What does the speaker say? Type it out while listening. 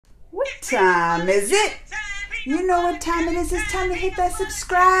time is it? You know what time it is. It's time to hit that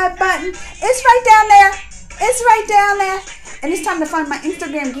subscribe button. It's right down there. It's right down there. And it's time to find my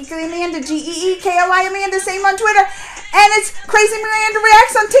Instagram, Geekily Amanda, GEEKING Amanda, same on Twitter. And it's Crazy Miranda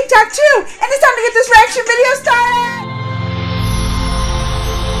Reacts on TikTok too. And it's time to get this reaction video started.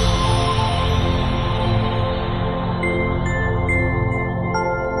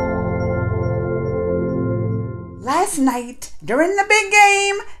 Last night, during the big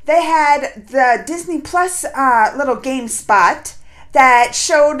game, they had the Disney Plus little game spot that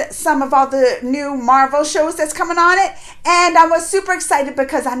showed some of all the new Marvel shows that's coming on it. And I was super excited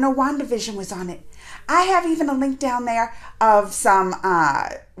because I know WandaVision was on it. I have even a link down there of some,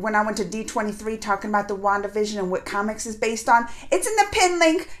 when I went to D23 talking about the WandaVision and what comics is based on. It's in the pin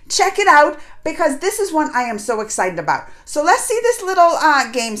link. Check it out because this is one I am so excited about. So let's see this little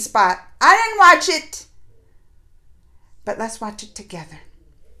game spot. I didn't watch it, but let's watch it together.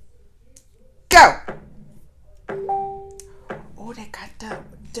 Go. Oh, they got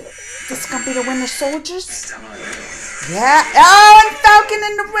this gonna be the Winter Soldiers? Yeah. Oh, and Falcon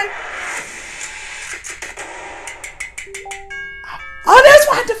and the Winter. Oh, there's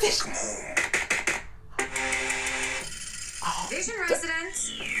WandaVision. Oh, Vision residents.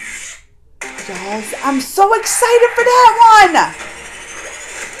 Yes, I'm so excited for that one.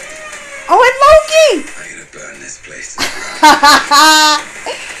 Oh, and Loki. I'm gonna burn this place.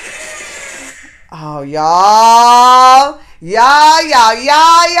 Oh, y'all. Y'all.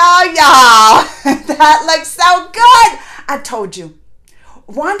 That looks so good. I told you.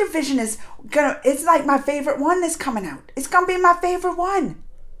 WandaVision is it's like my favorite one that's coming out. It's gonna be my favorite one.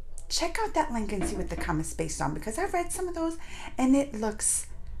 Check out that link and see what the comic's based on because I've read some of those and it looks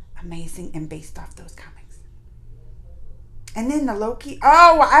amazing and based off those comics. And then the Loki.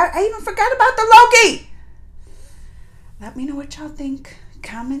 Oh, I even forgot about the Loki. Let me know what y'all think.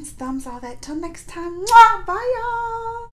 Comments, thumbs, all that. Till next time. Mwah! Bye, y'all.